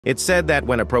It's said that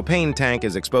when a propane tank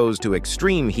is exposed to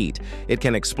extreme heat, it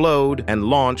can explode and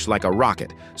launch like a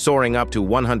rocket, soaring up to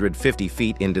 150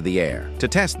 feet into the air. To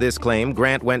test this claim,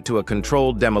 Grant went to a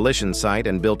controlled demolition site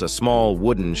and built a small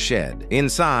wooden shed.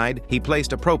 Inside, he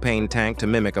placed a propane tank to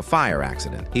mimic a fire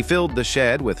accident. He filled the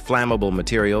shed with flammable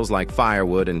materials like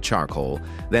firewood and charcoal,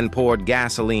 then poured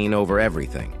gasoline over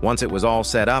everything. Once it was all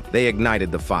set up, they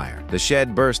ignited the fire. The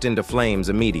shed burst into flames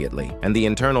immediately, and the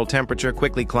internal temperature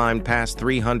quickly climbed past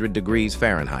 300 degrees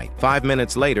Fahrenheit. 5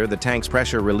 minutes later, the tank's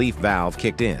pressure relief valve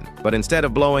kicked in, but instead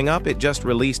of blowing up, it just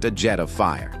released a jet of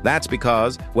fire. That's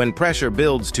because when pressure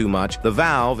builds too much, the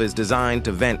valve is designed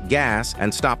to vent gas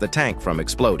and stop the tank from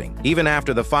exploding. Even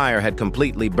after the fire had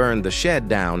completely burned the shed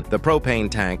down, the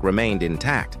propane tank remained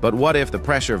intact. But what if the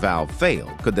pressure valve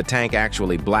failed? Could the tank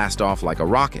actually blast off like a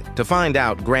rocket? To find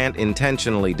out, Grant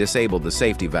intentionally disabled the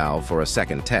safety valve for a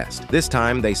second test. This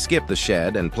time, they skipped the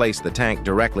shed and placed the tank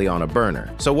directly on a burner.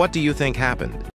 So what do you think happened?